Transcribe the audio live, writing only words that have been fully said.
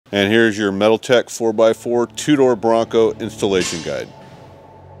And here's your Metaltech 4x4 two-door Bronco installation guide.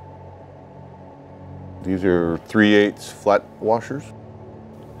 These are 3/8 flat washers,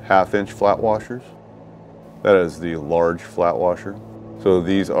 1/2-inch flat washers. That is the large flat washer. So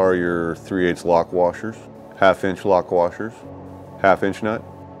these are your 3/8 lock washers, 1/2-inch lock washers, 1/2-inch nut,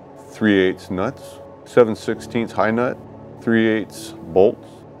 3/8 nuts, 7/16 high nut, 3/8 bolts,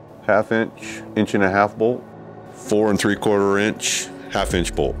 1/2-inch, 1.5-inch bolt, 4 3/4 inch,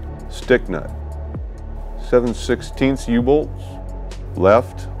 1/2-inch bolt. Stick nut, 7/16 U-bolts,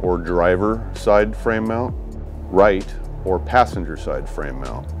 left or driver side frame mount, right or passenger side frame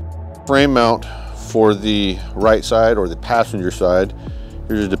mount. Frame mount for the right side or the passenger side,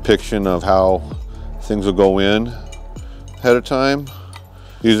 here's a depiction of how things will go in ahead of time.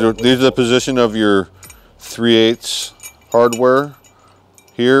 These are the position of your 3/8 hardware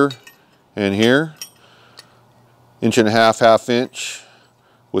here and here. 1.5 inch, 1/2 inch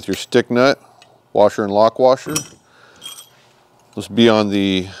with your stick nut, washer and lock washer. Let's be on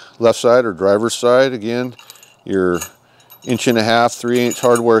the left side or driver's side. Again, your 1.5 inch, 3/8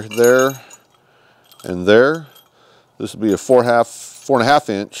 hardware there and there. This will be a 4.5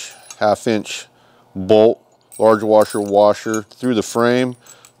 inch, 1/2 inch bolt, large washer through the frame,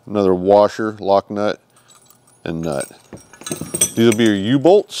 another washer, lock nut, and nut. These will be your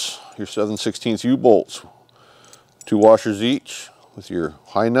U-bolts, your 7/16 U-bolts. 2 washers each with your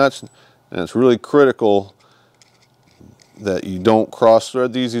high nuts, and it's really critical that you don't cross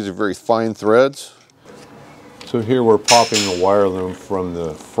thread these. These are very fine threads. So here we're popping the wire loom from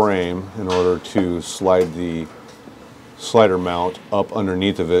the frame in order to slide the slider mount up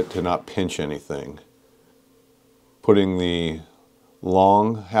underneath of it to not pinch anything. Putting the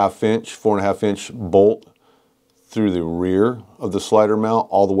long 1/2 inch, 4.5 inch bolt through the rear of the slider mount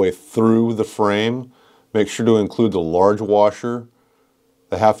all the way through the frame. Make sure to include the large washer,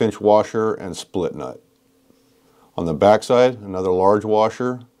 the 1/2 inch washer, and split nut. On the back side, another large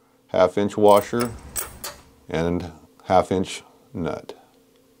washer, 1/2 inch washer, and 1/2 inch nut.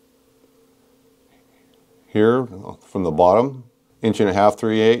 Here, from the bottom, 1.5 inch,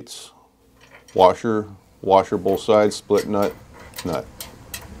 3/8 washer both sides, split nut, nut.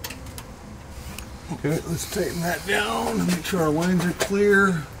 Okay, let's tighten that down, make sure our lines are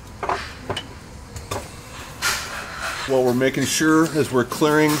clear. Well, we're making sure as we're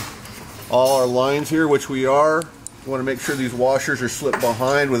clearing all our lines here, which we are, we want to make sure these washers are slipped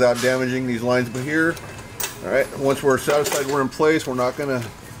behind without damaging these lines here. All right, once we're satisfied we're in place,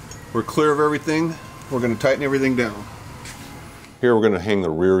 we're clear of everything, we're going to tighten everything down. Here we're going to hang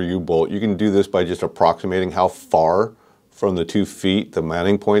the rear U-bolt. You can do this by just approximating how far from the 2 feet the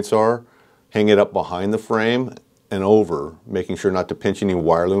mounting points are. Hang it up behind the frame and over, making sure not to pinch any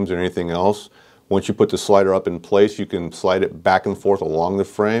wire looms or anything else. Once you put the slider up in place, you can slide it back and forth along the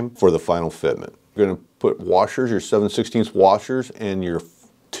frame for the final fitment. You're going to put washers, your 7/16 washers, and your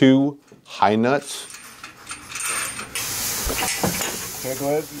 2 high nuts. Okay, go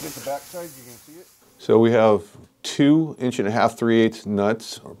ahead and get the back side, you can see it. So we have 2 1.5 inch, 3/8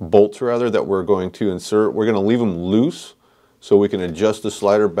 nuts, or bolts rather, that we're going to insert. We're going to leave them loose so we can adjust the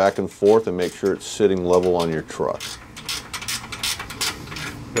slider back and forth and make sure it's sitting level on your truck.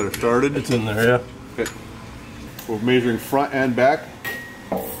 Got it started? It's in there, yeah. Okay. We're measuring front and back.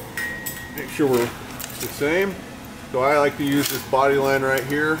 Make sure we're the same. So I like to use this body line right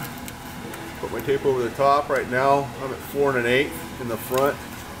here. Put my tape over the top. Right now I'm at 4 1/8 in the front.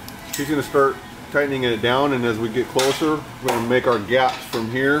 He's going to start tightening it down, and as we get closer, we're going to make our gaps from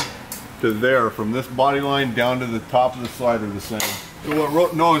here to there, from this body line down to the top of the slider the same. So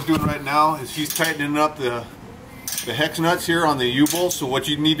what Noah is doing right now is he's tightening up the hex nuts here on the U-bolt. So what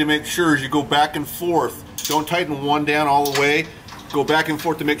you need to make sure is you go back and forth. Don't tighten one down all the way. Go back and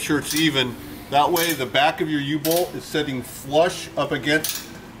forth to make sure it's even. That way the back of your U-bolt is sitting flush up against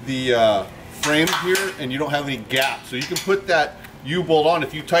the frame here, and you don't have any gaps. So you can put that U-bolt on.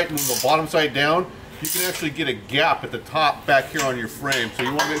 If you tighten the bottom side down, you can actually get a gap at the top back here on your frame. So you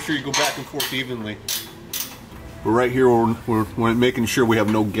want to make sure you go back and forth evenly. But right here we're making sure we have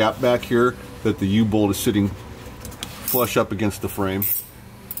no gap back here, that the U-bolt is sitting flush up against the frame.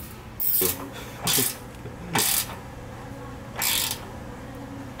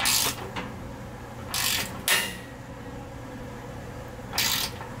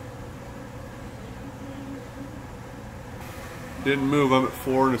 Didn't move, I'm at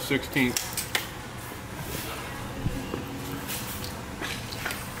 4 1/16.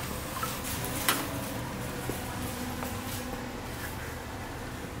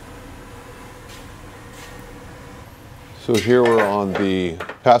 So here we're on the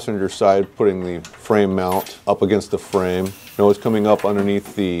passenger side, putting the frame mount up against the frame. Now it's coming up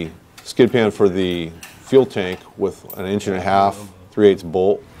underneath the skid pan for the fuel tank with an 1.5 inch 3/8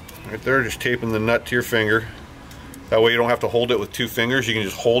 bolt. Right there, just taping the nut to your finger. That way you don't have to hold it with 2 fingers. You can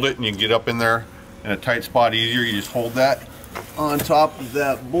just hold it and you can get up in there in a tight spot easier. You just hold that on top of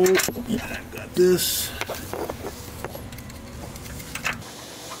that bolt. I've got this.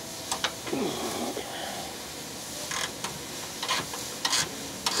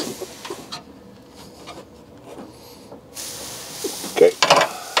 Okay.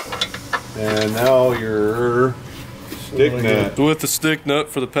 And now your stick nut. With the stick nut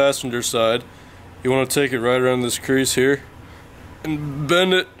for the passenger side, you want to take it right around this crease here and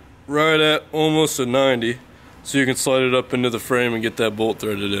bend it right at almost a 90 so you can slide it up into the frame and get that bolt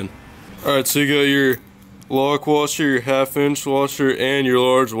threaded in. Alright, so you got your lock washer, your 1/2 inch washer, and your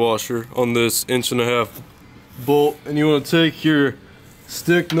large washer on this 1.5 inch bolt, and you want to take your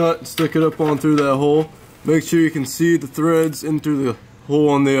stick nut and stick it up on through that hole. Make sure you can see the threads in through the hole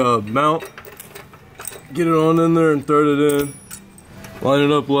on the mount. Get it on in there and thread it in. Line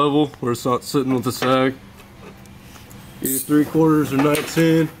it up level where it's not sitting with the sag. Either 3/4 or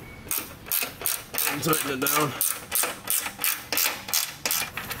 19. And tighten it down.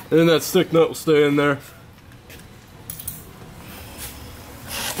 And then that stick nut will stay in there.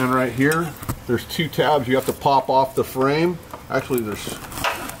 And right here, there's 2 tabs you have to pop off the frame. Actually, there's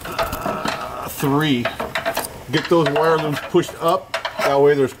 3. Get those wire looms pushed up. That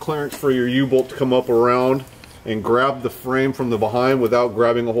way there's clearance for your U-bolt to come up around and grab the frame from the behind without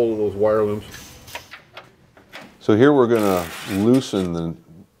grabbing a hold of those wire looms. So here we're going to loosen the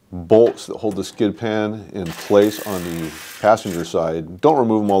bolts that hold the skid pan in place on the passenger side. Don't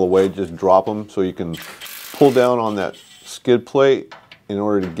remove them all the way, just drop them so you can pull down on that skid plate in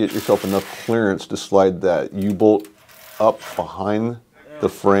order to get yourself enough clearance to slide that U-bolt up behind the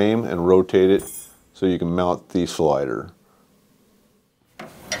frame and rotate it so you can mount the slider.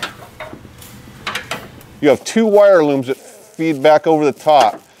 You have 2 wire looms that feed back over the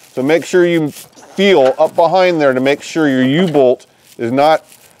top. So make sure you feel up behind there to make sure your U-bolt is not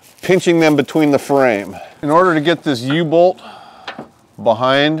pinching them between the frame. In order to get this U-bolt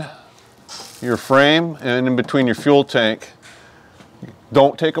behind your frame and in between your fuel tank,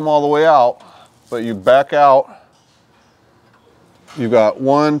 don't take them all the way out, but you back out. You've got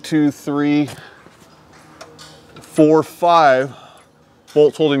 1, 2, 3, 4, 5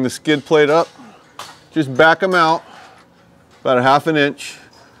 bolts holding the skid plate up. Just back them out about a 1/2 inch.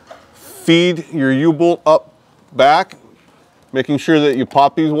 Feed your U-bolt up back, making sure that you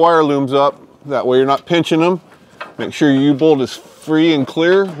pop these wire looms up. That way you're not pinching them. Make sure your U-bolt is free and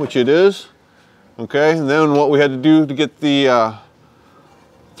clear, which it is. Okay, and then what we had to do to get the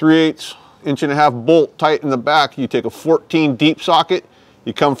 3/8 1.5 inch bolt tight in the back, you take a 14 deep socket,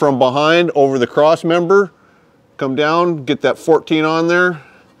 you come from behind over the cross member, come down, get that 14 on there,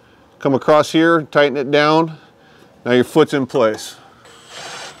 come across here, tighten it down. Now your foot's in place.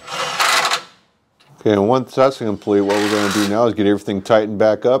 Okay, and once that's complete, what we're going to do now is get everything tightened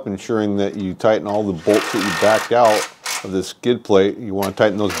back up, ensuring that you tighten all the bolts that you backed out of the skid plate. You want to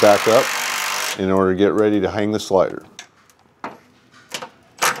tighten those back up in order to get ready to hang the slider.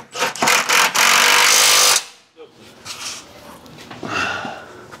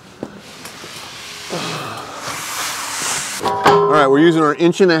 All right, we're using our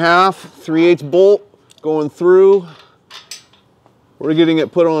 1.5 inch 3/8 bolt going through. We're getting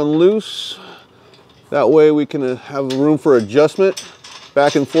it put on loose. That way we can have room for adjustment,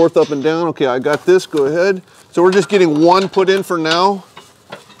 back and forth, up and down. Okay, I got this, go ahead. So we're just getting 1 put in for now.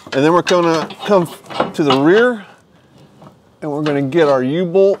 And then we're gonna come to the rear and we're gonna get our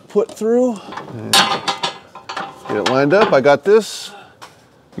U-bolt put through. Get it lined up, I got this.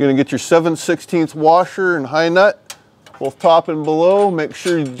 You're gonna get your 7/16 washer and high nut, both top and below. Make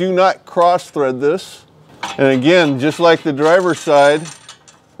sure you do not cross thread this. And again, just like the driver's side,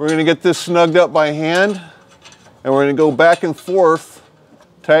 we're going to get this snugged up by hand, and we're going to go back and forth,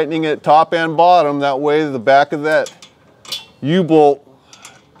 tightening it top and bottom. That way the back of that U-bolt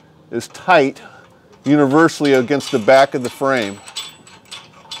is tight universally against the back of the frame.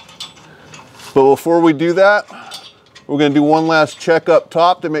 But before we do that, we're going to do one last check up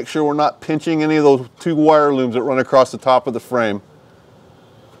top to make sure we're not pinching any of those 2 wire looms that run across the top of the frame.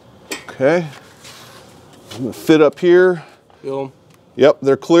 Okay. I'm going to fit up here. Feel them? Yep,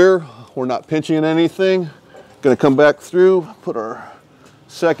 they're clear. We're not pinching anything. Going to come back through, put our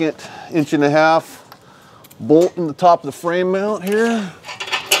second 1.5 inch bolt in the top of the frame mount here.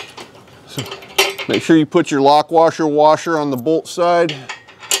 So make sure you put your lock washer on the bolt side.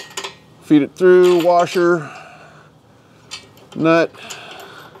 Feed it through, washer. nut.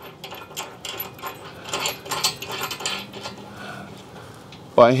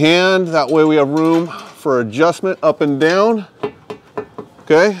 By hand, that way we have room for adjustment up and down.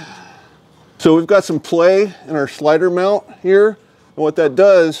 Okay, so we've got some play in our slider mount here, and what that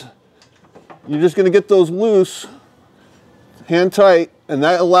does, you're just going to get those loose, hand tight, and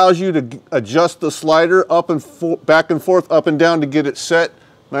that allows you to adjust the slider up and back and forth, up and down, to get it set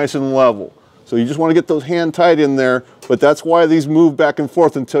nice and level. So you just want to get those hand tight in there, but that's why these move back and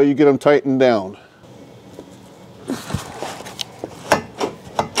forth until you get them tightened down.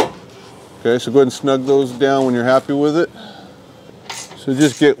 Okay, so go ahead and snug those down when you're happy with it. So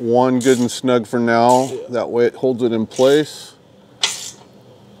just get one good and snug for now. That way it holds it in place.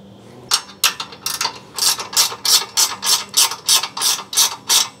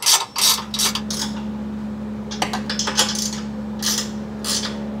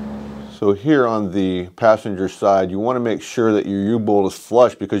 So here on the passenger side, you want to make sure that your U-bolt is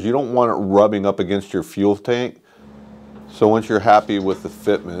flush because you don't want it rubbing up against your fuel tank. So once you're happy with the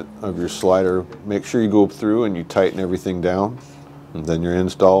fitment of your slider, make sure you go through and you tighten everything down, and then your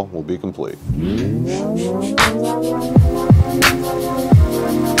install will be complete.